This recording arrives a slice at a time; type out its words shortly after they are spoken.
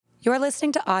You're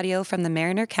listening to audio from the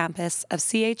Mariner campus of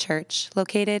CA Church,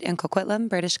 located in Coquitlam,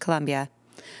 British Columbia.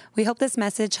 We hope this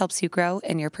message helps you grow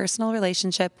in your personal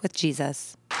relationship with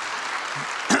Jesus.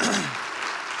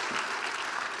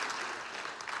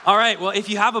 All right, well, if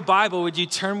you have a Bible, would you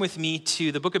turn with me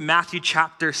to the book of Matthew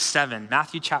chapter 7.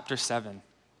 Matthew chapter 7.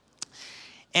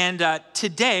 And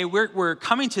today, we're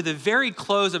coming to the very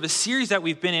close of a series that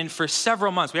we've been in for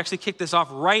several months. We actually kicked this off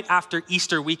right after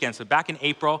Easter weekend, so back in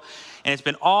April, and it's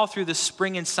been all through the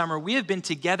spring and summer. We have been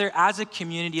together as a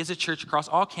community, as a church across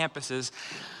all campuses,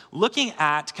 looking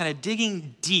at, kind of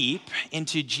digging deep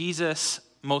into Jesus'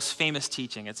 most famous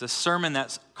teaching. It's a sermon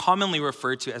that's commonly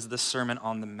referred to as the Sermon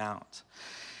on the Mount.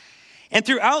 And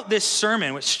throughout this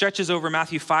sermon, which stretches over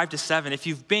Matthew 5 to 7, if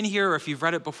you've been here or if you've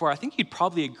read it before, I think you'd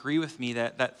probably agree with me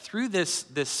that through this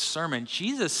sermon,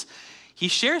 Jesus, he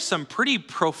shares some pretty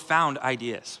profound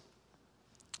ideas.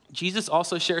 Jesus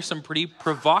also shares some pretty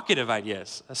provocative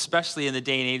ideas, especially in the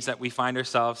day and age that we find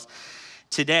ourselves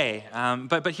today.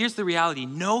 But here's the reality.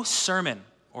 No sermon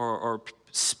or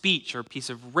speech or piece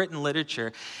of written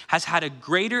literature has had a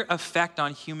greater effect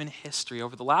on human history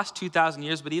over the last 2,000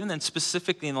 years, but even then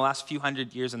specifically in the last few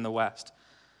hundred years in the West,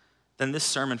 than this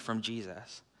sermon from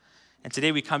Jesus. And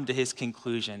today we come to his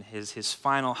conclusion, his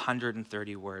final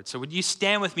 130 words. So would you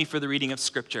stand with me for the reading of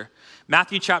Scripture?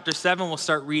 Matthew chapter 7, we'll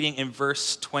start reading in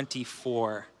verse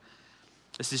 24.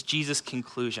 This is Jesus'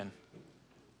 conclusion.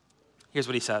 Here's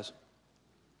what he says.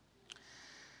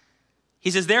 He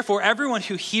says, "Therefore, everyone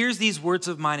who hears these words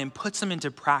of mine and puts them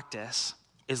into practice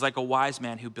is like a wise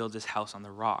man who builds his house on the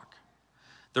rock.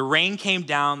 The rain came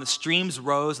down, the streams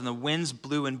rose, and the winds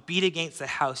blew and beat against the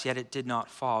house, yet it did not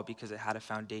fall because it had a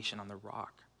foundation on the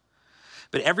rock.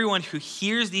 But everyone who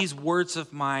hears these words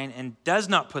of mine and does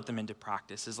not put them into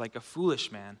practice is like a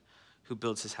foolish man who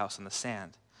builds his house on the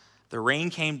sand. The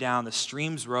rain came down, the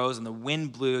streams rose, and the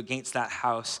wind blew against that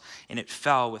house, and it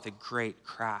fell with a great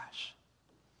crash."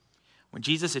 When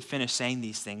Jesus had finished saying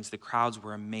these things, the crowds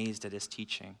were amazed at his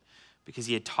teaching because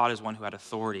he had taught as one who had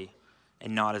authority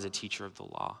and not as a teacher of the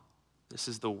law. This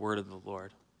is the word of the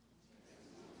Lord.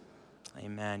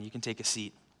 Amen. You can take a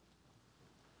seat.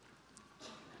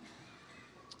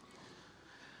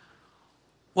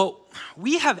 Well,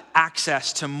 we have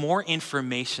access to more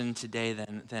information today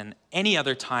than any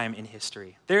other time in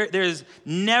history. There's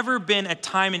never been a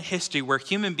time in history where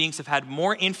human beings have had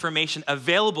more information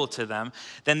available to them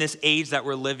than this age that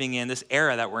we're living in, this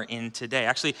era that we're in today.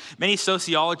 Actually, many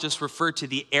sociologists refer to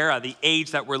the era, the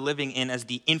age that we're living in, as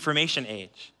the information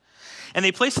age. And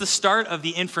they place the start of the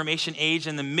information age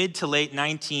in the mid to late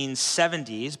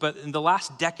 1970s, but in the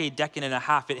last decade and a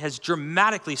half, it has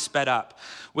dramatically sped up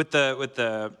with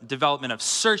the development of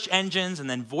search engines and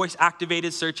then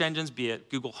voice-activated search engines, be it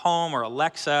Google Home or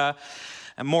Alexa,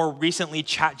 and more recently,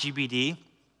 ChatGPT.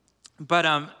 But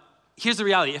here's the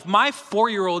reality. If my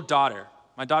 4-year-old daughter,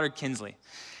 my daughter Kinsley,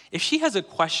 if she has a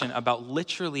question about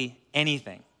literally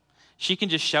anything, she can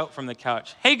just shout from the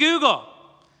couch, "Hey, Google!"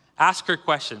 Ask her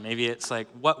question. Maybe it's like,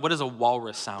 what does a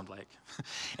walrus sound like?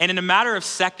 And in a matter of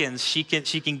seconds, she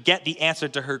can get the answer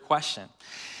to her question.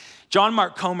 John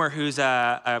Mark Comer, who's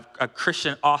a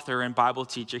Christian author and Bible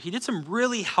teacher, he did some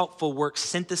really helpful work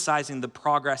synthesizing the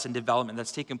progress and development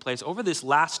that's taken place over this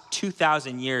last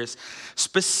 2,000 years,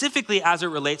 specifically as it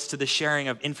relates to the sharing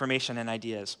of information and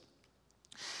ideas.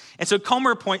 And so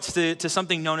Comer points to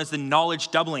something known as the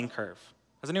knowledge doubling curve.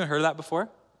 Has anyone heard of that before?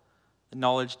 The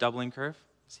knowledge doubling curve?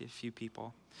 See a few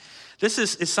people. This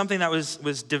is something that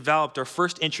was developed or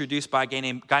first introduced by a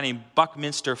guy named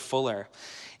Buckminster Fuller.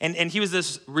 And he was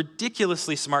this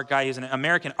ridiculously smart guy. He was an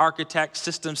American architect,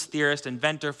 systems theorist,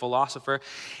 inventor, philosopher.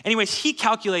 Anyways, he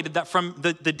calculated that from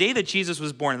the day that Jesus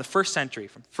was born in the first century,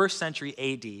 from first century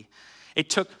AD, it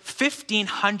took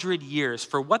 1,500 years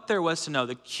for what there was to know,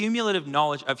 the cumulative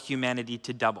knowledge of humanity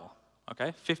to double.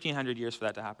 Okay, 1,500 years for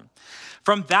that to happen.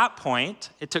 From that point,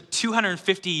 it took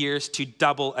 250 years to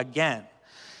double again.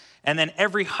 And then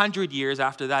every 100 years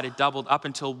after that, it doubled up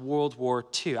until World War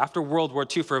II. After World War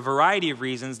II, for a variety of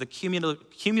reasons, the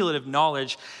cumulative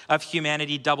knowledge of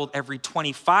humanity doubled every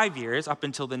 25 years up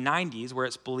until the 90s, where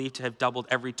it's believed to have doubled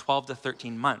every 12 to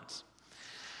 13 months.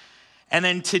 And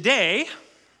then today,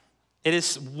 it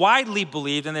is widely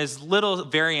believed, and there's little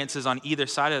variances on either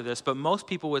side of this, but most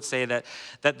people would say that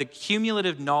the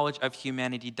cumulative knowledge of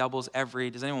humanity doubles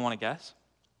every, does anyone want to guess?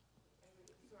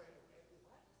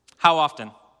 How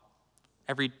often?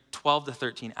 Every 12 to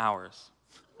 13 hours.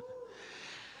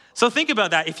 So think about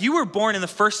that. If you were born in the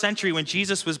first century when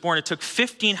Jesus was born, it took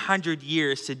 1,500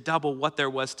 years to double what there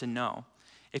was to know.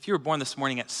 If you were born this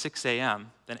morning at 6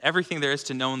 a.m., then everything there is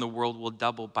to know in the world will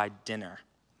double by dinner.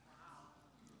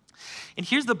 And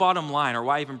here's the bottom line, or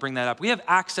why I even bring that up. We have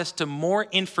access to more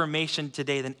information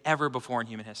today than ever before in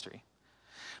human history.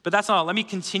 But that's not all. Let me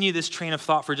continue this train of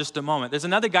thought for just a moment. There's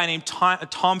another guy named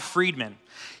Tom Friedman.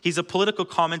 He's a political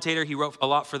commentator. He wrote a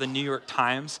lot for the New York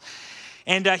Times.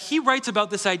 And he writes about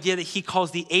this idea that he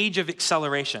calls the age of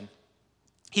acceleration.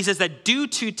 He says that due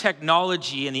to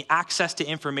technology and the access to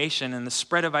information and the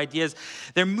spread of ideas,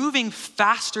 they're moving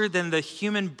faster than the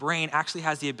human brain actually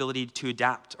has the ability to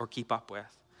adapt or keep up with.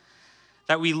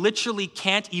 That we literally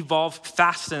can't evolve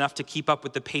fast enough to keep up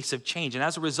with the pace of change. And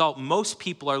as a result, most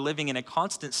people are living in a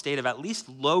constant state of at least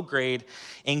low-grade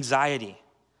anxiety,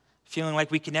 feeling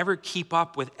like we can never keep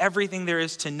up with everything there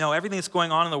is to know, everything that's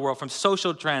going on in the world, from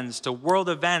social trends to world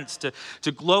events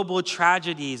to global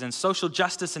tragedies and social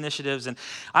justice initiatives. And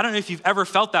I don't know if you've ever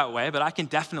felt that way, but I can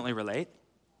definitely relate.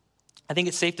 I think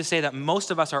it's safe to say that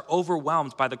most of us are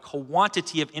overwhelmed by the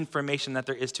quantity of information that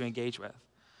there is to engage with.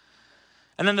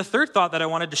 And then the third thought that I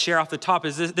wanted to share off the top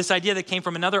is this idea that came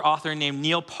from another author named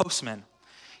Neil Postman.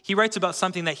 He writes about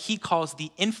something that he calls the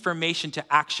information to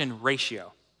action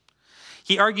ratio.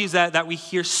 He argues that we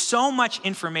hear so much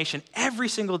information every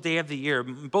single day of the year,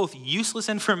 both useless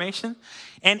information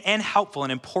and helpful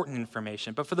and important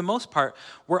information. But for the most part,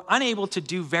 we're unable to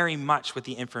do very much with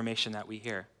the information that we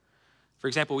hear. For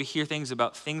example, we hear things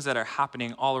about things that are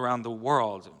happening all around the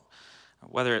world,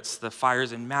 whether it's the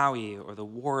fires in Maui or the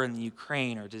war in the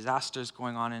Ukraine or disasters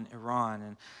going on in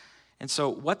Iran. And so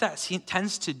what that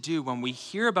tends to do when we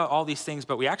hear about all these things,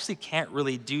 but we actually can't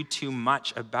really do too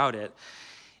much about it,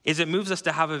 is it moves us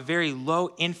to have a very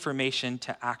low information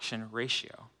to action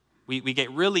ratio. We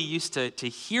get really used to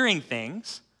hearing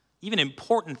things, even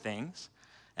important things,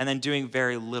 and then doing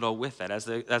very little with it, as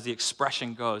the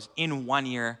expression goes, in one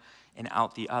ear and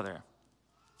out the other.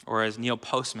 Or as Neil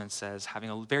Postman says, having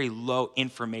a very low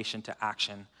information to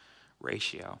action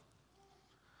ratio.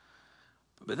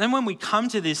 But then when we come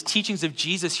to these teachings of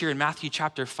Jesus here in Matthew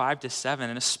chapter 5-7,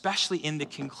 and especially in the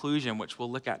conclusion, which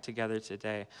we'll look at together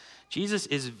today, Jesus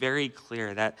is very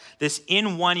clear that this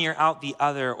in one ear, out the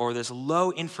other, or this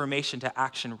low information to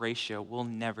action ratio will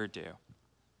never do.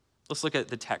 Let's look at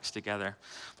the text together.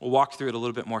 We'll walk through it a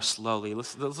little bit more slowly.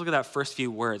 Let's look at that first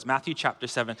few words. Matthew chapter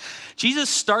 7. Jesus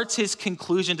starts his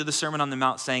conclusion to the Sermon on the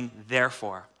Mount saying,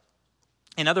 therefore.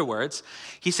 In other words,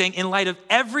 he's saying, in light of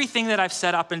everything that I've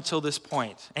said up until this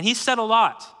point, and he's said a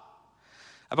lot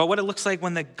about what it looks like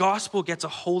when the gospel gets a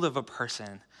hold of a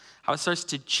person, how it starts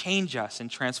to change us and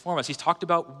transform us. He's talked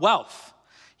about wealth.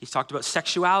 He's talked about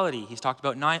sexuality. He's talked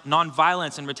about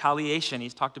nonviolence and retaliation.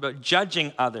 He's talked about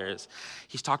judging others.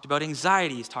 He's talked about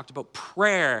anxiety. He's talked about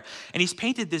prayer. And he's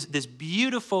painted this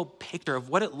beautiful picture of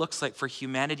what it looks like for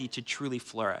humanity to truly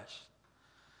flourish.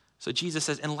 So Jesus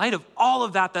says, in light of all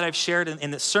of that I've shared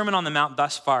in the Sermon on the Mount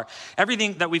thus far,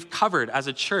 everything that we've covered as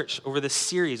a church over this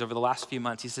series over the last few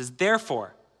months, he says,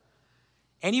 therefore,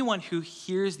 anyone who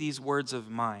hears these words of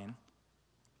mine,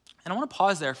 and I want to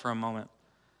pause there for a moment,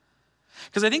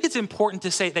 because I think it's important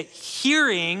to say that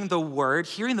hearing the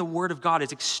word of God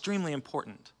is extremely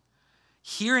important.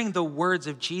 Hearing the words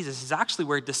of Jesus is actually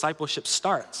where discipleship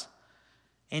starts.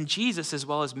 And Jesus, as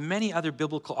well as many other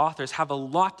biblical authors, have a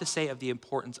lot to say of the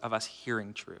importance of us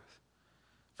hearing truth.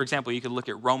 For example, you could look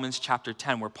at Romans chapter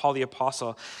 10, where Paul the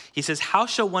Apostle, he says, how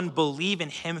shall one believe in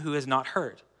him who has not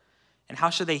heard? And how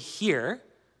shall they hear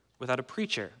without a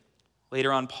preacher?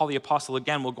 Later on, Paul the Apostle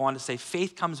again will go on to say,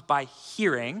 faith comes by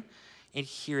hearing, and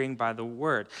hearing by the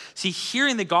word. See,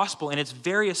 hearing the gospel in its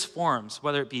various forms,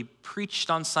 whether it be preached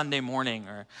on Sunday morning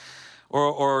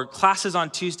or classes on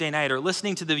Tuesday night, or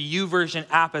listening to the YouVersion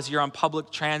app as you're on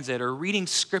public transit, or reading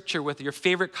scripture with your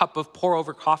favorite cup of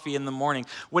pour-over coffee in the morning,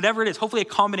 whatever it is, hopefully a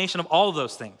combination of all of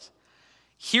those things.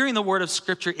 Hearing the word of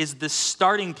scripture is the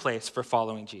starting place for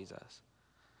following Jesus.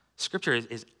 Scripture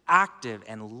is active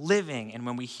and living, and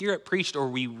when we hear it preached or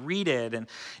we read it and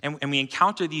we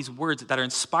encounter these words that are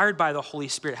inspired by the Holy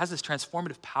Spirit, it has this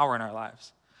transformative power in our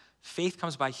lives. Faith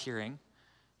comes by hearing,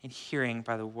 and hearing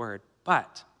by the word.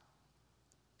 But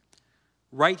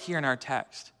right here in our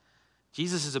text,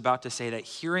 Jesus is about to say that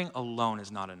hearing alone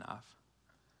is not enough.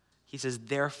 He says,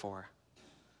 therefore,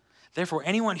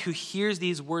 anyone who hears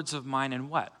these words of mine and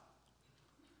what?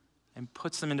 And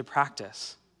puts them into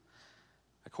practice.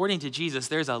 According to Jesus,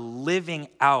 there's a living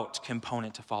out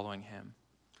component to following him.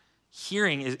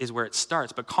 Hearing is where it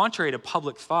starts, but contrary to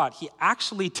public thought, he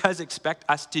actually does expect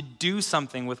us to do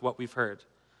something with what we've heard.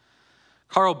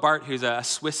 Karl Barth, who's a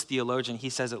Swiss theologian, he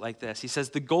says it like this. He says,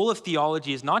 the goal of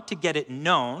theology is not to get it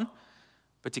known,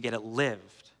 but to get it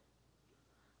lived.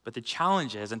 But the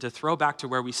challenge is, and to throw back to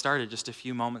where we started just a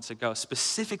few moments ago,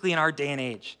 specifically in our day and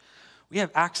age, we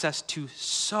have access to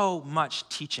so much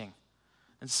teaching,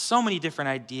 And so many different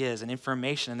ideas and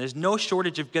information. And there's no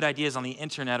shortage of good ideas on the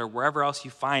internet or wherever else you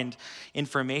find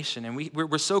information. And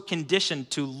we're so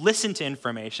conditioned to listen to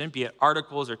information, be it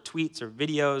articles or tweets or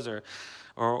videos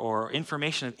or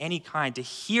information of any kind, to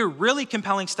hear really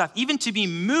compelling stuff, even to be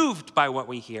moved by what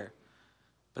we hear,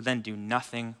 but then do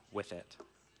nothing with it.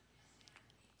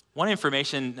 Our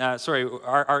information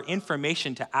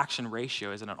to action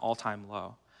ratio is at an all-time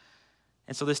low.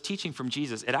 And so this teaching from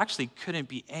Jesus, it actually couldn't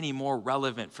be any more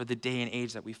relevant for the day and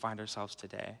age that we find ourselves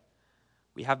today.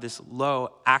 We have this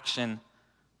low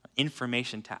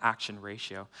information to action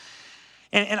ratio.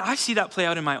 And I see that play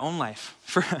out in my own life.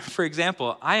 For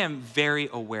example, I am very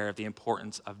aware of the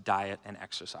importance of diet and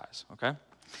exercise, okay?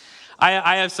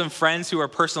 I have some friends who are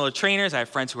personal trainers. I have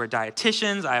friends who are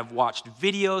dietitians. I have watched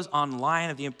videos online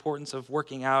of the importance of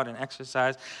working out and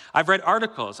exercise. I've read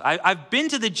articles. I've been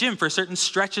to the gym for certain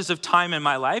stretches of time in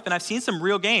my life, and I've seen some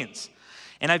real gains.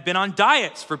 And I've been on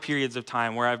diets for periods of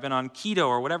time where I've been on keto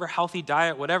or whatever, healthy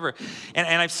diet, whatever. And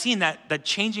I've seen that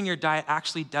changing your diet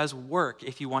actually does work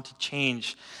if you want to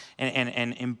change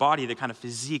and embody the kind of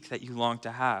physique that you long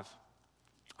to have.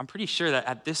 I'm pretty sure that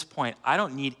at this point, I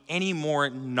don't need any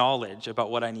more knowledge about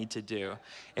what I need to do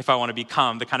if I want to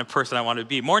become the kind of person I want to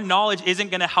be. More knowledge isn't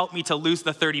going to help me to lose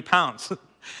the 30 pounds.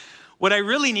 What I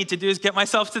really need to do is get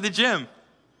myself to the gym,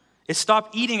 is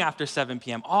stop eating after 7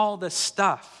 p.m., all this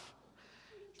stuff.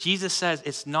 Jesus says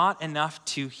it's not enough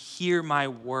to hear my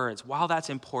words. While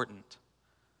that's important.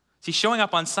 See, showing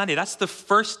up on Sunday, that's the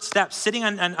first step. Sitting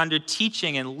under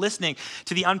teaching and listening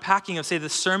to the unpacking of, say, the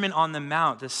Sermon on the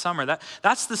Mount this summer.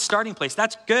 That's the starting place.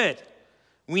 That's good.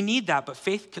 We need that, but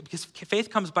because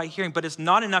faith comes by hearing, but it's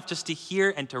not enough just to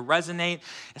hear and to resonate.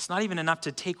 It's not even enough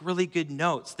to take really good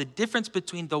notes. The difference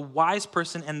between the wise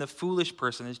person and the foolish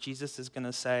person, as Jesus is going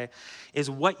to say, is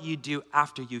what you do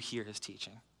after you hear his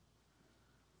teaching.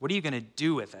 What are you going to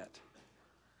do with it?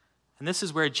 And this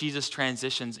is where Jesus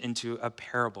transitions into a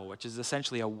parable, which is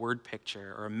essentially a word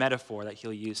picture or a metaphor that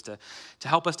he'll use to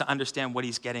help us to understand what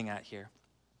he's getting at here.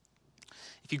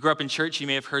 If you grew up in church, you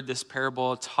may have heard this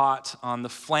parable taught on the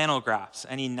flannel graphs.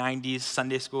 Any 90s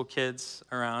Sunday school kids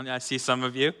around? I see some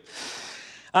of you.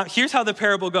 Here's how the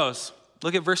parable goes.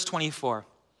 Look at verse 24.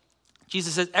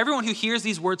 Jesus says, everyone who hears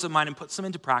these words of mine and puts them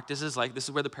into practice is like, this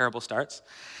is where the parable starts,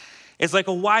 is like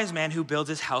a wise man who builds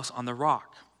his house on the rock.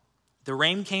 The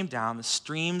rain came down, the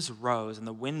streams rose, and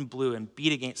the wind blew and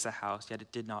beat against the house, yet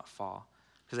it did not fall,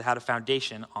 because it had a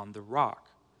foundation on the rock.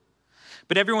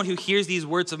 But everyone who hears these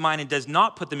words of mine and does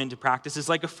not put them into practice is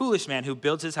like a foolish man who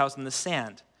builds his house in the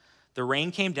sand. The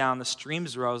rain came down, the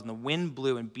streams rose, and the wind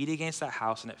blew and beat against that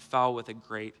house, and it fell with a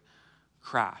great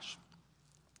crash.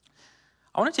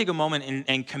 I want to take a moment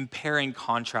and compare and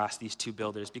contrast these two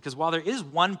builders, because while there is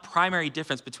one primary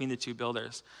difference between the two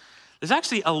builders, there's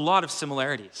actually a lot of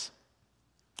similarities.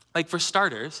 Like for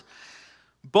starters,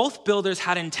 both builders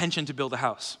had intention to build a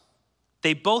house.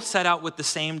 They both set out with the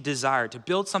same desire to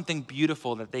build something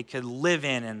beautiful that they could live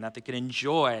in and that they could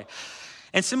enjoy.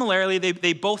 And similarly,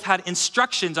 they both had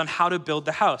instructions on how to build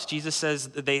the house. Jesus says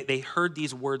that they heard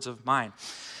these words of mine.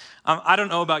 I don't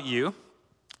know about you,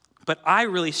 but I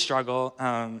really struggle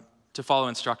to follow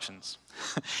instructions.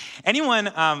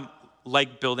 Anyone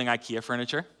like building IKEA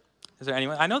furniture? Is there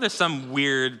anyone? I know there's some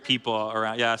weird people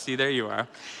around. Yeah, see, there you are.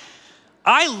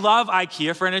 I love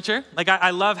IKEA furniture. Like,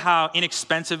 I love how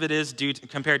inexpensive it is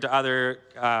compared to other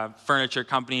furniture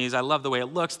companies. I love the way it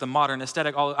looks, the modern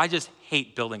aesthetic. I just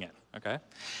hate building it, okay?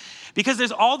 Because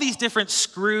there's all these different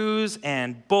screws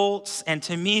and bolts, and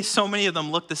to me, so many of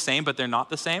them look the same, but they're not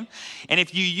the same. And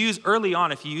if you use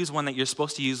one that you're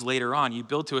supposed to use later on, you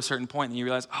build to a certain point and you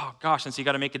realize, oh gosh, and so you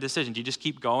got to make a decision. Do you just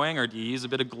keep going, or do you use a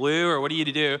bit of glue, or what do you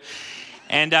do?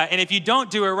 And if you don't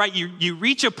do it right, you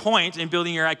reach a point in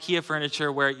building your IKEA furniture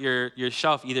where your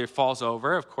shelf either falls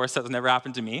over. Of course, that's never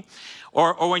happened to me.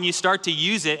 Or when you start to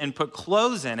use it and put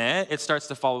clothes in it, it starts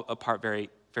to fall apart very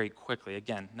very quickly.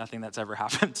 Again, nothing that's ever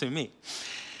happened to me.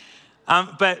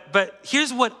 But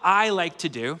here's what I like to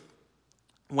do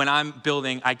when I'm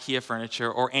building IKEA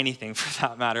furniture or anything for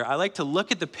that matter. I like to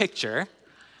look at the picture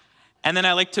and then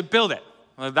I like to build it.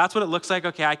 Well, that's what it looks like.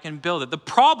 Okay, I can build it. The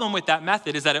problem with that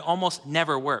method is that it almost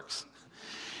never works.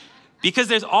 Because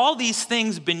there's all these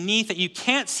things beneath that you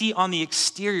can't see on the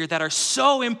exterior that are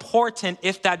so important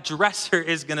if that dresser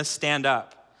is going to stand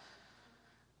up.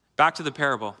 Back to the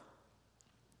parable.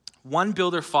 One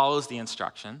builder follows the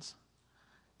instructions.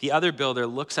 The other builder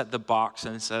looks at the box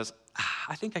and says,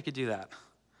 I think I could do that.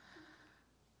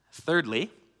 Thirdly,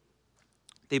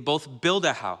 they both build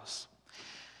a house.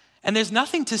 And there's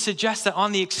nothing to suggest that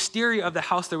on the exterior of the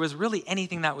house there was really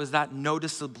anything that was that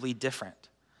noticeably different.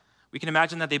 We can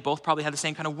imagine that they both probably had the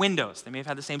same kind of windows. They may have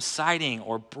had the same siding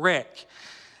or brick.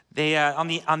 They on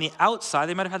the outside,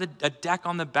 they might have had a deck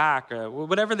on the back, or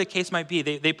whatever the case might be.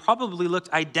 They probably looked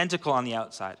identical on the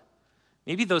outside.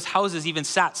 Maybe those houses even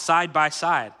sat side by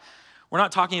side. We're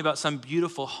not talking about some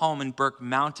beautiful home in Burke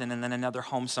Mountain and then another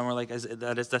home somewhere like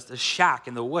that is a shack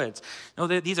in the woods. No,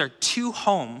 these are two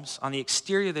homes. On the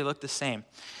exterior, they look the same.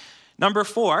 Number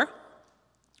 4,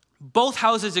 both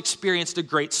houses experienced a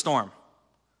great storm.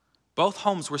 Both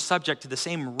homes were subject to the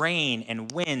same rain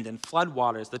and wind and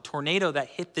floodwaters. The tornado that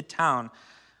hit the town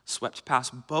swept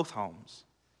past both homes.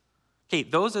 Okay,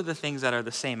 those are the things that are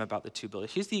the same about the two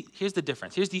buildings. Here's the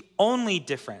difference. Here's the only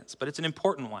difference, but it's an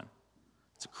important one.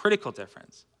 It's a critical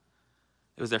difference.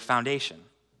 It was their foundation,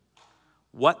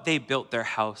 what they built their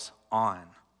house on.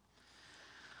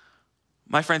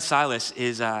 My friend Silas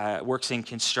works in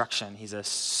construction. He's a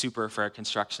super for a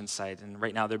construction site, and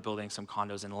right now they're building some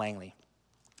condos in Langley.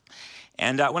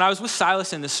 And when I was with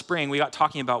Silas in the spring, we got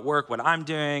talking about work, what I'm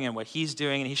doing and what he's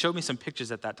doing, and he showed me some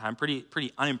pictures at that time,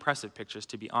 pretty unimpressive pictures,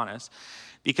 to be honest,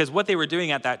 because what they were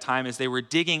doing at that time is they were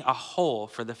digging a hole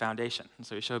for the foundation. And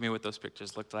so he showed me what those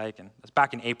pictures looked like, and it was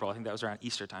back in April. I think that was around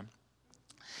Easter time.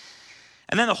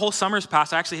 And then the whole summer's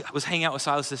passed. I actually was hanging out with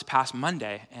Silas this past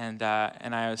Monday, and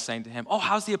I was saying to him, "Oh,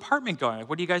 how's the apartment going?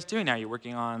 What are you guys doing now? Are you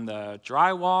working on the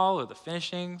drywall or the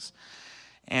finishings?"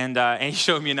 And he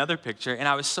showed me another picture, and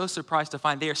I was so surprised to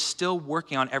find they are still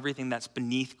working on everything that's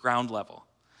beneath ground level,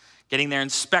 getting their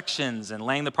inspections and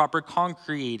laying the proper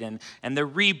concrete and the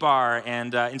rebar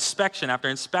and inspection after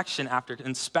inspection after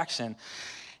inspection.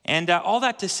 And all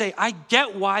that to say, I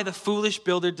get why the foolish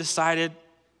builder decided,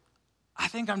 I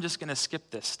think I'm just going to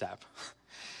skip this step.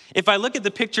 If I look at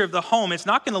the picture of the home, it's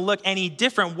not going to look any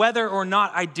different whether or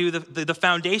not I do the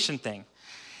foundation thing.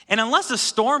 And unless a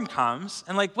storm comes,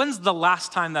 and like when's the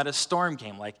last time that a storm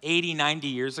came? Like 80, 90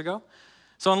 years ago?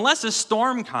 So unless a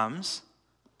storm comes,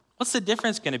 what's the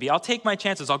difference going to be? I'll take my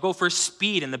chances. I'll go for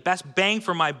speed and the best bang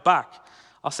for my buck.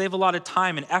 I'll save a lot of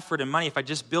time and effort and money if I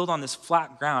just build on this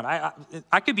flat ground.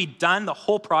 I could be done the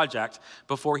whole project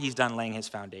before he's done laying his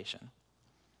foundation.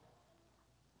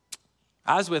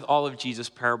 As with all of Jesus'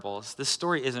 parables, this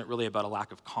story isn't really about a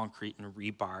lack of concrete and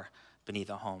rebar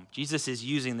beneath a home. Jesus is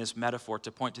using this metaphor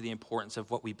to point to the importance of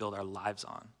what we build our lives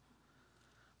on.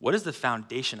 What is the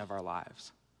foundation of our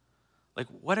lives? Like,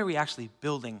 what are we actually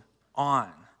building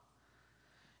on?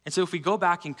 And so if we go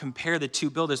back and compare the two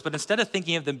builders, but instead of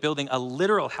thinking of them building a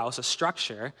literal house, a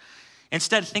structure,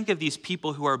 instead think of these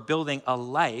people who are building a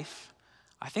life,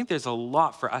 I think there's a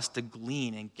lot for us to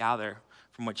glean and gather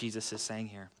from what Jesus is saying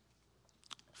here.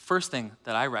 First thing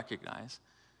that I recognize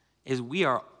is we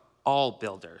are all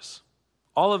builders.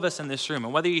 All of us in this room,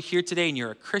 and whether you're here today and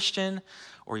you're a Christian,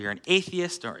 or you're an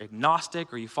atheist, or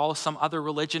agnostic, or you follow some other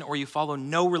religion, or you follow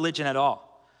no religion at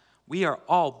all, we are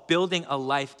all building a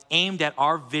life aimed at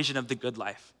our vision of the good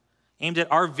life, aimed at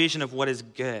our vision of what is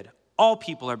good. All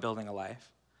people are building a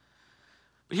life.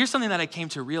 But here's something that I came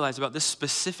to realize about this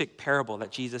specific parable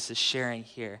that Jesus is sharing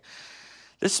here.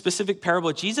 This specific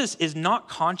parable, Jesus is not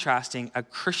contrasting a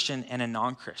Christian and a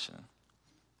non-Christian.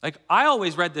 Like, I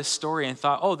always read this story and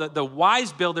thought, oh, the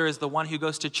wise builder is the one who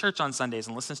goes to church on Sundays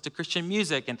and listens to Christian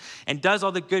music and does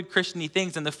all the good Christian-y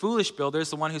things, and the foolish builder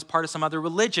is the one who's part of some other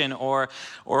religion or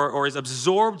is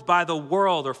absorbed by the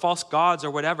world or false gods or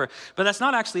whatever. But that's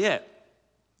not actually it.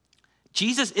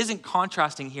 Jesus isn't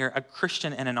contrasting here a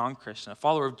Christian and a non-Christian, a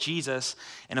follower of Jesus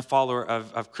and a follower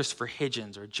of Christopher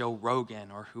Hitchens or Joe Rogan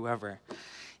or whoever.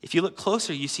 If you look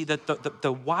closer, you see that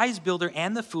the wise builder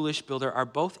and the foolish builder are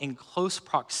both in close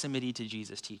proximity to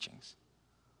Jesus' teachings.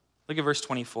 Look at verse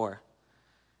 24.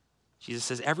 Jesus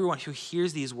says, "Everyone who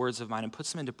hears these words of mine and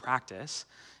puts them into practice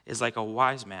is like a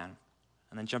wise man."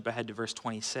 And then jump ahead to verse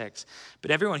 26.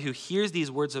 "But everyone who hears these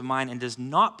words of mine and does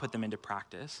not put them into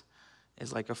practice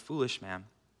is like a foolish man."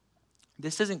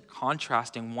 This isn't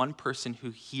contrasting one person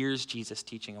who hears Jesus'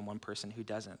 teaching and one person who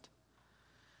doesn't.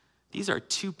 These are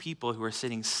two people who are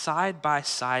sitting side by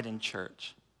side in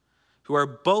church, who are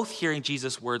both hearing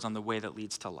Jesus' words on the way that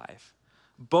leads to life,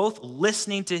 both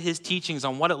listening to his teachings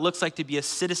on what it looks like to be a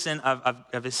citizen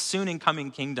of his soon and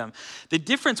coming kingdom. The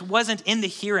difference wasn't in the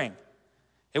hearing.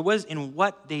 It was in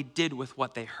what they did with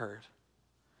what they heard.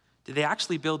 Did they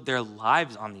actually build their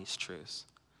lives on these truths?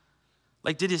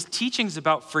 Like, did his teachings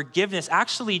about forgiveness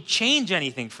actually change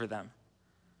anything for them?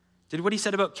 Did what he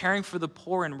said about caring for the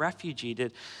poor and refugee,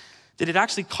 did it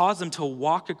actually cause them to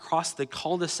walk across the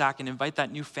cul-de-sac and invite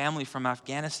that new family from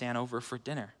Afghanistan over for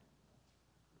dinner?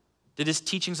 Did his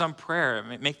teachings on prayer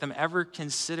make them ever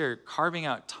consider carving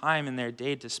out time in their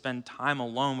day to spend time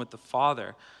alone with the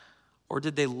Father? Or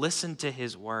did they listen to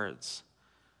his words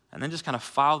and then just kind of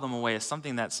file them away as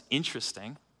something that's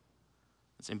interesting,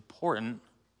 that's important,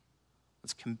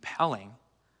 that's compelling,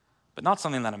 but not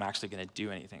something that I'm actually going to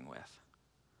do anything with.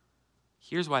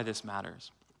 Here's why this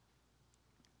matters.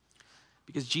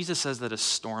 Because Jesus says that a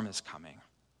storm is coming.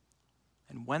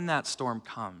 And when that storm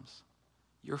comes,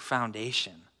 your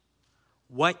foundation,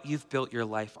 what you've built your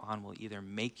life on, will either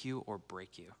make you or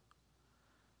break you.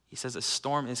 He says a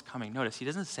storm is coming. Notice, he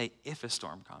doesn't say if a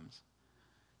storm comes.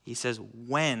 He says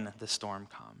when the storm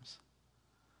comes.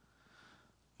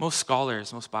 Most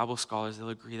Bible scholars, they'll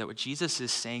agree that what Jesus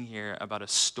is saying here about a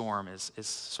storm is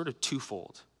sort of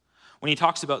twofold. When he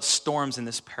talks about storms in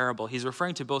this parable, he's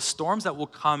referring to both storms that will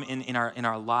come in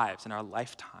our lives, in our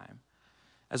lifetime,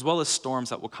 as well as storms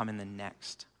that will come in the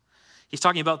next. He's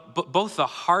talking about both the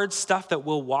hard stuff that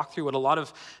we'll walk through, what a lot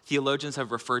of theologians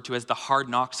have referred to as the hard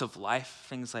knocks of life,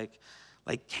 things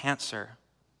like cancer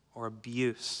or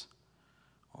abuse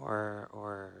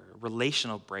or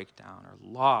relational breakdown or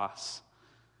loss,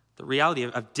 the reality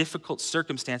of difficult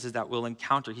circumstances that we'll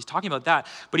encounter. He's talking about that,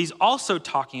 but he's also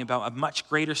talking about a much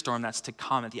greater storm that's to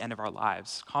come at the end of our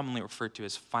lives, commonly referred to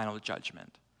as final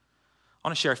judgment. I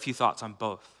want to share a few thoughts on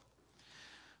both.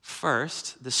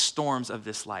 First, the storms of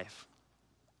this life.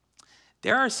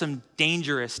 There are some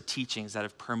dangerous teachings that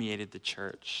have permeated the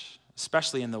church,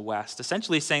 especially in the West,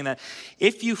 essentially saying that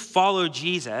if you follow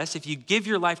Jesus, if you give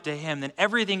your life to him, then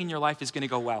everything in your life is going to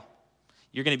go well.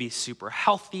 You're going to be super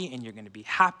healthy, and you're going to be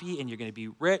happy, and you're going to be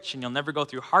rich, and you'll never go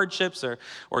through hardships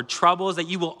or troubles, that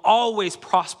you will always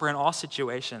prosper in all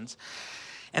situations.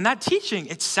 And that teaching,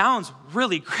 it sounds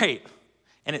really great,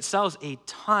 and it sells a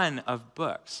ton of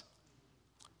books.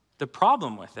 The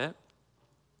problem with it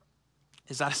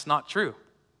is that it's not true.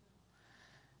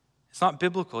 It's not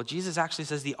biblical. Jesus actually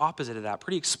says the opposite of that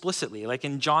pretty explicitly. Like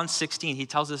in John 16, he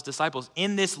tells his disciples,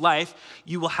 in this life,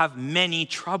 you will have many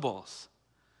troubles.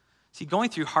 See, going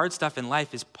through hard stuff in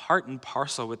life is part and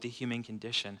parcel with the human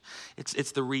condition.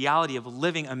 It's the reality of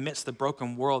living amidst the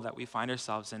broken world that we find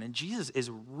ourselves in. And Jesus is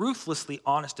ruthlessly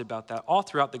honest about that all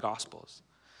throughout the Gospels.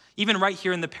 Even right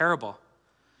here in the parable,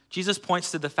 Jesus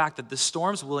points to the fact that the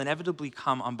storms will inevitably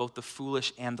come on both the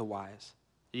foolish and the wise.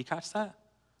 Did you catch that?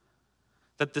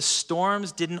 That the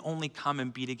storms didn't only come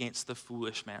and beat against the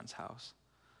foolish man's house.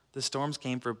 The storms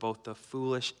came for both the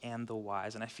foolish and the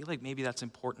wise. And I feel like maybe that's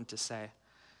important to say,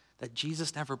 that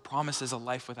Jesus never promises a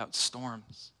life without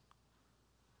storms.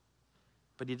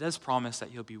 But he does promise that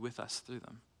he'll be with us through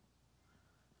them.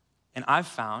 And I've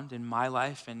found in my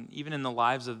life, and even in the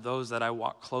lives of those that I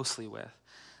walk closely with,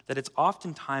 that it's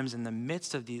oftentimes in the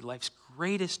midst of the life's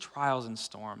greatest trials and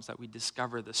storms that we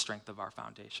discover the strength of our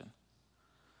foundation.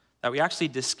 That we actually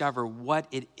discover what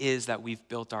it is that we've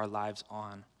built our lives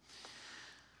on.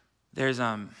 There's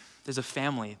a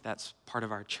family that's part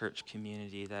of our church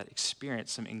community that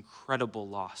experienced some incredible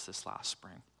loss this last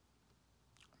spring.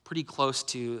 Pretty close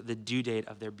to the due date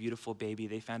of their beautiful baby,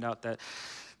 they found out that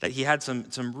he had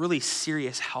some really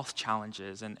serious health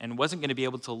challenges and wasn't going to be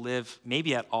able to live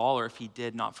maybe at all, or if he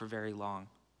did, not for very long.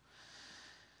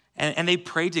 And they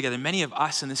prayed together. Many of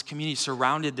us in this community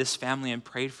surrounded this family and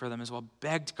prayed for them as well,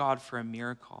 begged God for a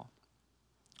miracle.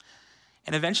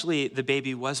 And eventually the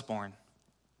baby was born.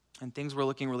 And things were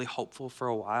looking really hopeful for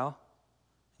a while.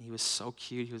 And he was so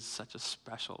cute. He was such a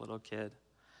special little kid.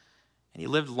 And he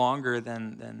lived longer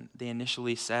than they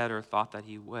initially said or thought that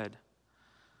he would.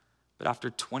 But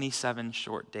after 27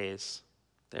 short days,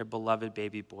 their beloved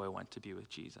baby boy went to be with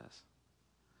Jesus.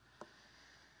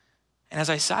 And as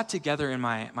I sat together in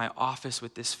my office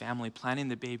with this family planning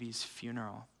the baby's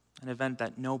funeral, an event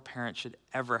that no parent should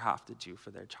ever have to do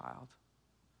for their child,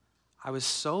 I was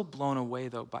so blown away,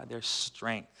 though, by their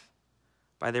strength,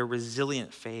 by their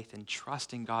resilient faith and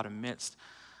trust in God amidst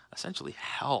essentially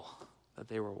hell that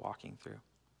they were walking through.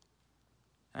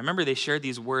 I remember they shared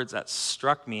these words that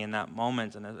struck me in that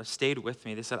moment and have stayed with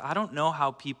me. They said, I don't know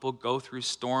how people go through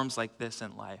storms like this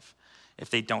in life if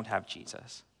they don't have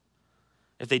Jesus,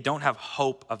 if they don't have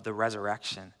hope of the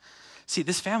resurrection. See,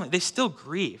 this family, they still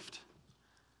grieved.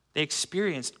 They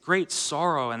experienced great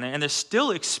sorrow, and they're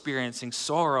still experiencing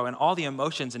sorrow and all the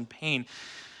emotions and pain.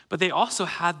 But they also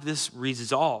had this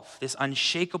resolve, this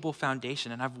unshakable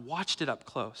foundation, and I've watched it up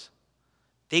close.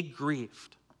 They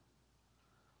grieved.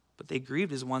 But they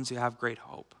grieved as ones who have great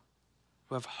hope,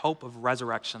 who have hope of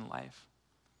resurrection life,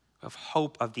 who have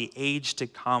hope of the age to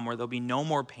come where there'll be no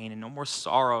more pain and no more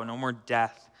sorrow, no more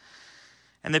death.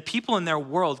 And the people in their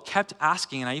world kept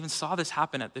asking, and I even saw this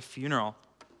happen at the funeral,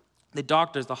 the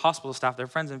doctors, the hospital staff, their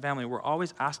friends and family were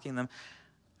always asking them,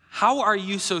 how are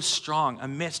you so strong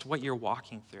amidst what you're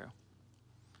walking through?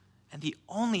 And the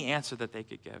only answer that they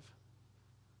could give,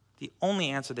 the only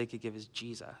answer they could give is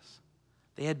Jesus.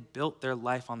 They had built their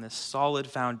life on this solid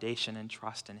foundation and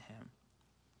trust in him.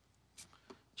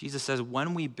 Jesus says,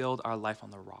 when we build our life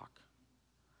on the rock,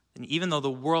 and even though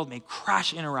the world may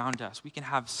crash in around us, we can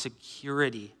have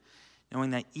security,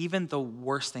 knowing that even the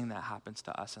worst thing that happens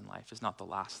to us in life is not the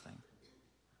last thing.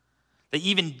 That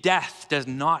even death does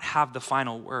not have the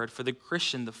final word. For the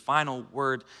Christian, the final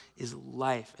word is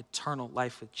life, eternal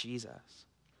life with Jesus.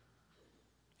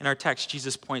 In our text,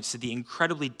 Jesus points to the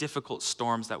incredibly difficult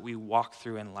storms that we walk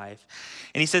through in life.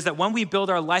 And he says that when we build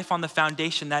our life on the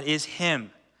foundation that is him,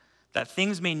 that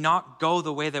things may not go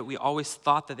the way that we always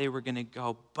thought that they were going to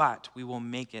go, but we will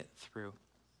make it through.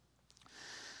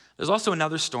 There's also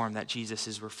another storm that Jesus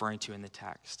is referring to in the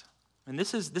text. And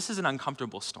this is an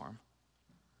uncomfortable storm.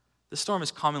 This storm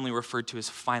is commonly referred to as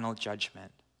final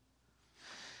judgment.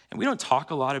 And we don't talk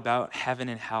a lot about heaven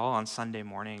and hell on Sunday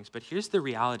mornings, but here's the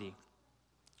reality.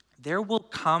 There will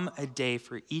come a day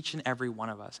for each and every one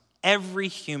of us. Every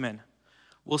human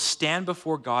will stand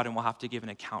before God and will have to give an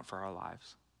account for our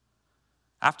lives.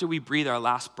 After we breathe our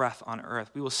last breath on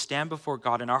earth, we will stand before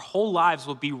God and our whole lives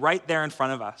will be right there in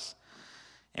front of us.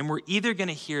 And we're either going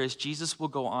to hear, as Jesus will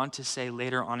go on to say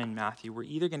later on in Matthew, we're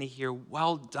either going to hear,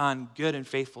 well done, good and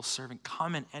faithful servant,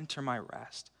 come and enter my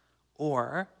rest.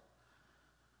 Or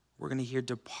we're going to hear,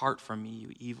 depart from me,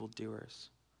 you evildoers.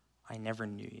 I never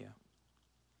knew you.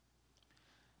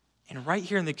 And right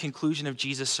here in the conclusion of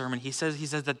Jesus' sermon, he says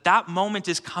that moment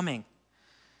is coming.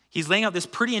 He's laying out this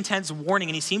pretty intense warning,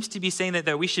 and he seems to be saying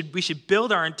that we should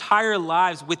build our entire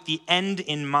lives with the end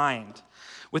in mind,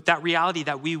 with that reality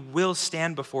that we will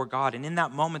stand before God. And in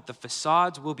that moment, the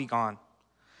facades will be gone.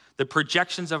 The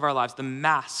projections of our lives, the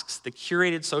masks, the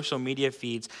curated social media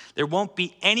feeds, there won't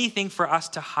be anything for us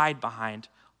to hide behind.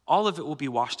 All of it will be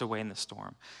washed away in the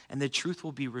storm. And the truth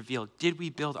will be revealed. Did we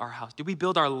build our house? Did we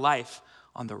build our life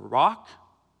on the rock?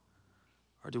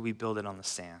 Or did we build it on the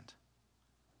sand?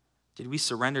 Did we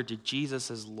surrender to Jesus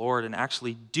as Lord and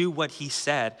actually do what he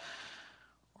said?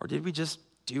 Or did we just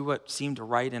do what seemed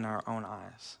right in our own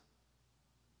eyes?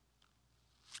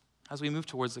 As we move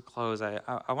towards the close, I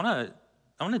want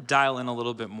to dial in a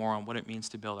little bit more on what it means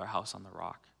to build our house on the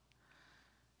rock.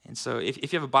 And so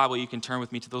if you have a Bible, you can turn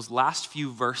with me to those last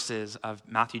few verses of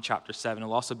Matthew chapter 7.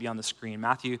 It'll also be on the screen,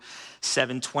 Matthew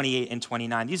 7, 28 and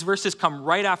 29. These verses come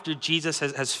right after Jesus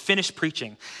has finished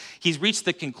preaching. He's reached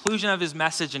the conclusion of his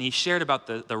message, and he shared about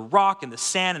the rock and the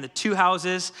sand and the two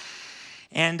houses.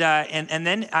 And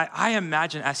then I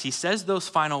imagine as he says those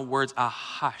final words, a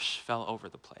hush fell over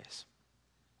the place.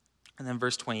 And then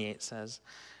verse 28 says,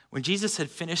 when Jesus had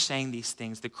finished saying these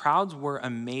things, the crowds were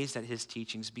amazed at his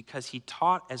teachings because he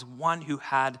taught as one who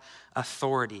had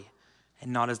authority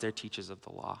and not as their teachers of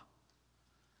the law.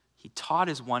 He taught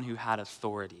as one who had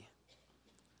authority.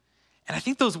 And I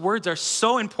think those words are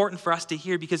so important for us to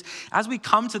hear because as we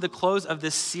come to the close of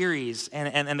this series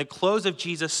and the close of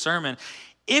Jesus' sermon,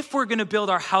 if we're going to build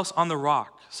our house on the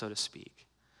rock, so to speak,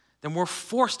 then we're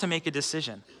forced to make a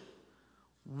decision.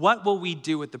 What will we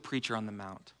do with the preacher on the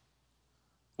mount?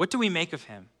 What do we make of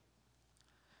him?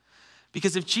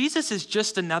 Because if Jesus is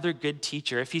just another good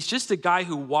teacher, if he's just a guy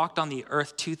who walked on the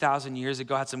earth 2,000 years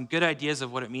ago, had some good ideas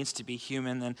of what it means to be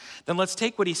human, then let's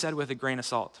take what he said with a grain of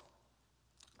salt.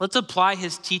 Let's apply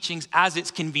his teachings as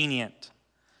it's convenient.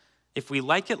 If we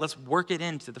like it, let's work it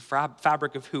into the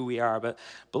fabric of who we are. But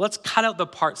let's cut out the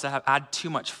parts that add too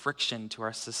much friction to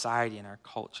our society and our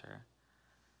culture.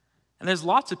 And there's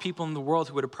lots of people in the world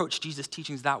who would approach Jesus'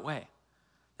 teachings that way.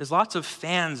 There's lots of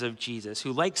fans of Jesus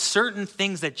who like certain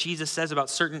things that Jesus says about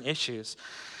certain issues.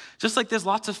 Just like there's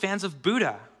lots of fans of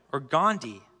Buddha or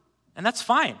Gandhi. And that's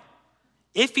fine.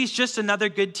 If he's just another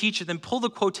good teacher, then pull the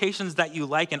quotations that you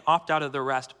like and opt out of the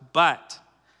rest. But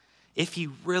if he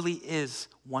really is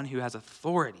one who has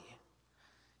authority,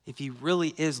 if he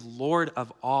really is Lord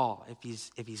of all, if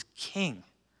he's king,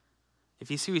 if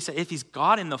he's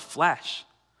God in the flesh,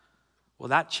 well,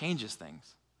 that changes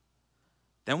things.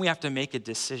 Then we have to make a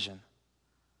decision.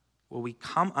 Will we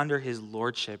come under his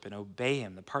lordship and obey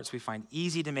him, the parts we find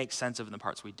easy to make sense of and the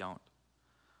parts we don't?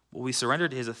 Will we surrender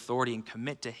to his authority and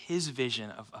commit to his vision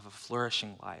of a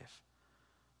flourishing life?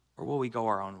 Or will we go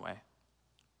our own way?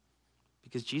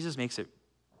 Because Jesus makes it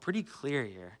pretty clear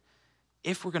here.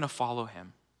 If we're going to follow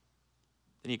him,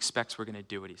 then he expects we're going to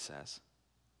do what he says.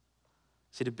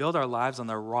 See, to build our lives on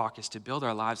the rock is to build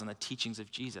our lives on the teachings of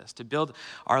Jesus, to build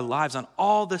our lives on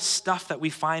all the stuff that we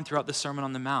find throughout the Sermon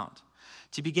on the Mount,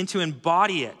 to begin to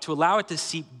embody it, to allow it to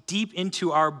seep deep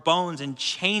into our bones and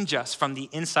change us from the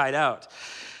inside out.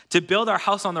 To build our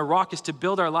house on the rock is to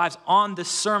build our lives on the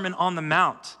Sermon on the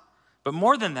Mount. But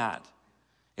more than that,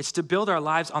 It's to build our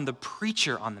lives on the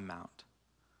preacher on the mount,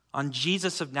 on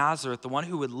Jesus of Nazareth, the one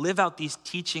who would live out these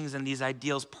teachings and these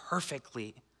ideals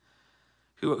perfectly,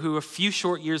 who a few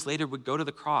short years later would go to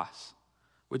the cross,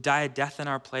 would die a death in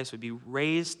our place, would be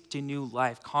raised to new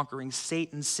life, conquering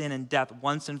Satan, sin, and death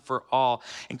once and for all,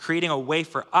 and creating a way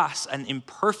for us, an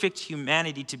imperfect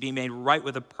humanity, to be made right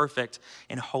with a perfect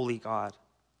and holy God.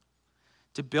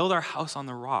 To build our house on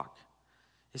the rock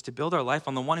is to build our life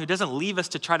on the one who doesn't leave us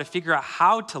to try to figure out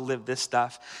how to live this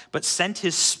stuff, but sent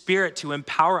his Spirit to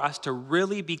empower us to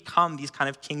really become these kind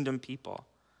of kingdom people.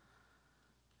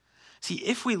 See,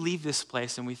 if we leave this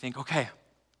place and we think, okay,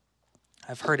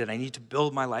 I've heard it. I need to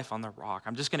build my life on the rock.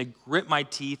 I'm just going to grit my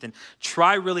teeth and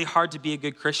try really hard to be a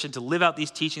good Christian, to live out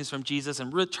these teachings from Jesus,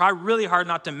 and try really hard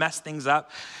not to mess things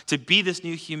up, to be this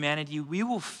new humanity. We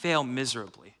will fail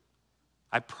miserably.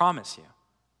 I promise you.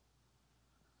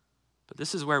 But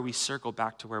this is where we circle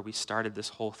back to where we started this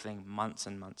whole thing months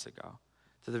and months ago,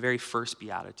 to the very first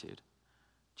beatitude.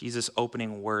 Jesus'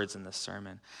 opening words in this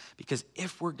sermon. Because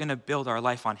if we're going to build our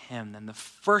life on him, then the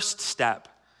first step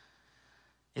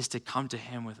is to come to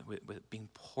him with being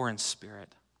poor in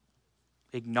spirit,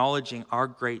 acknowledging our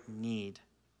great need,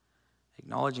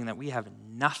 acknowledging that we have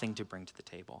nothing to bring to the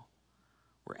table.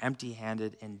 We're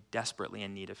empty-handed and desperately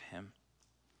in need of him.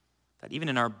 That even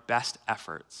in our best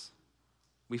efforts,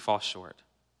 we fall short.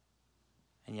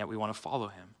 And yet we want to follow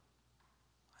him.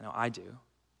 I know I do.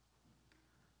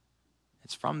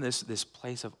 It's from this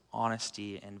place of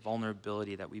honesty and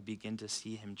vulnerability that we begin to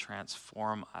see him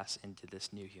transform us into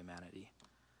this new humanity.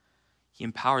 He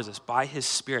empowers us by his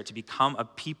Spirit to become a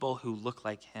people who look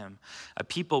like him, a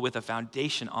people with a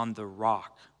foundation on the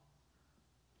rock.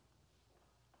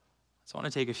 So I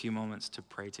want to take a few moments to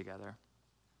pray together.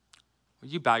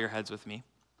 Would you bow your heads with me?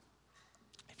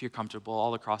 If you're comfortable,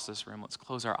 all across this room, let's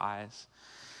close our eyes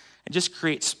and just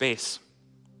create space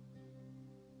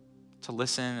to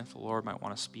listen if the Lord might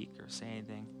want to speak or say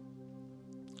anything.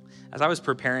 As I was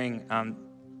preparing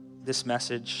this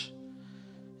message,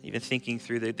 even thinking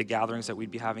through the gatherings that we'd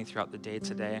be having throughout the day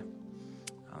today,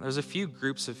 there's a few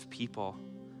groups of people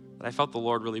that I felt the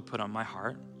Lord really put on my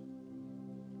heart.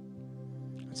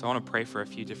 And so I want to pray for a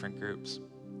few different groups.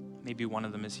 Maybe one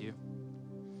of them is you.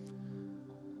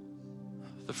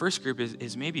 The first group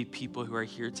is maybe people who are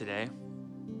here today,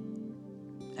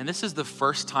 and this is the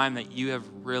first time that you have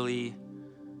really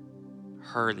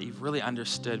heard, that you've really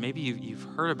understood. Maybe you've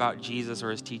heard about Jesus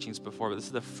or his teachings before, but this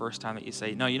is the first time that you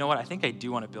say, no, you know what? I think I do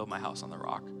want to build my house on the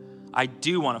rock. I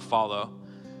do want to follow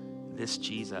this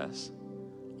Jesus.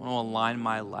 I want to align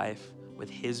my life with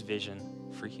his vision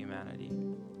for humanity.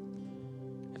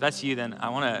 If that's you, then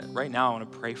right now I want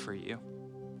to pray for you.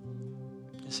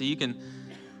 So you can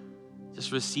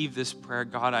just receive this prayer.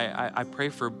 God, I pray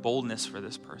for boldness for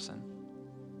this person.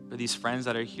 For these friends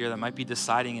that are here that might be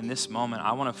deciding in this moment,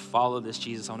 I want to follow this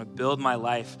Jesus. I want to build my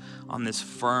life on this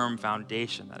firm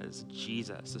foundation that is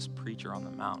Jesus, this preacher on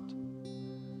the mount.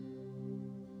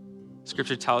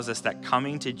 Scripture tells us that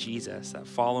coming to Jesus, that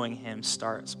following him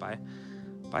starts by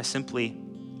simply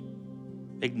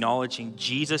acknowledging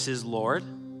Jesus is Lord,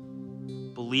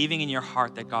 believing in your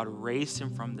heart that God raised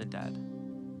him from the dead,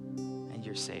 and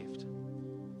you're saved.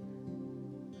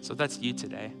 So if that's you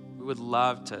today, we would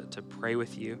love to pray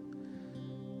with you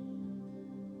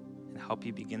and help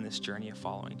you begin this journey of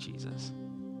following Jesus.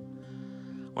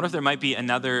 I wonder if there might be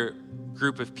another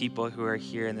group of people who are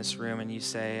here in this room and you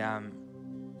say,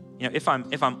 if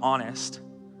I'm honest,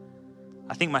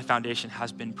 I think my foundation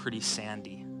has been pretty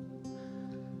sandy.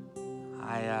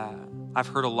 I've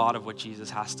heard a lot of what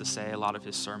Jesus has to say, a lot of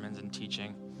his sermons and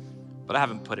teaching, but I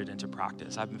haven't put it into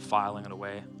practice. I've been filing it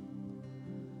away.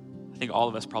 I think all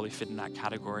of us probably fit in that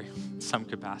category in some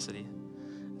capacity.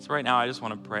 So right now, I just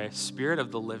want to pray, Spirit of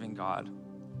the living God,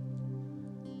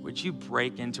 would you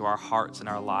break into our hearts and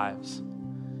our lives?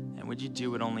 And would you do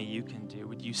what only you can do?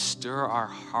 Would you stir our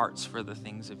hearts for the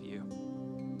things of you?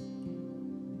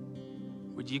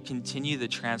 Would you continue the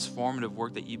transformative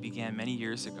work that you began many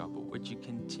years ago, but would you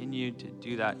continue to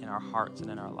do that in our hearts and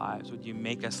in our lives? Would you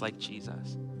make us like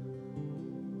Jesus?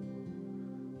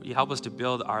 Would you help us to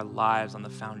build our lives on the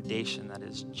foundation that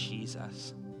is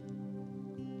Jesus?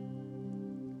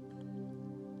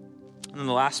 And then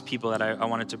the last people that I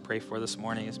wanted to pray for this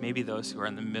morning is maybe those who are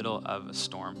in the middle of a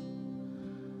storm.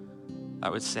 I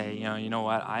would say, you know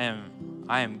what? I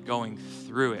am going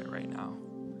through it right now.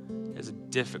 It's a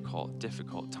difficult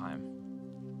time.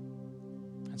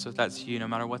 And so if that's you, no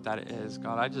matter what that is,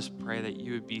 God, I just pray that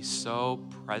you would be so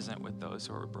present with those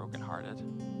who are brokenhearted.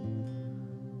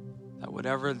 That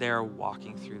whatever they're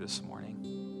walking through this morning,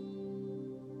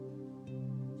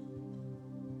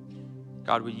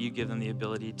 God, would you give them the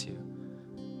ability to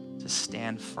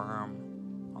stand firm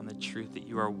on the truth that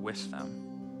you are with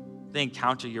them. They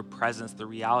encounter your presence, the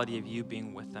reality of you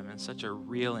being with them in such a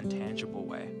real and tangible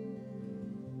way.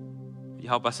 You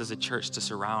help us as a church to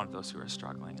surround those who are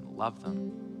struggling and love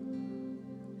them.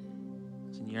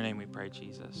 It's in your name we pray,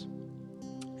 Jesus.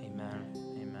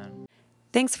 Amen. Amen.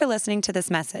 Thanks for listening to this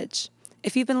message.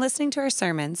 If you've been listening to our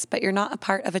sermons, but you're not a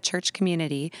part of a church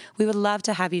community, we would love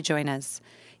to have you join us.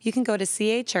 You can go to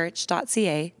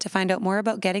cachurch.ca to find out more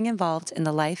about getting involved in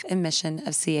the life and mission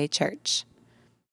of CA Church.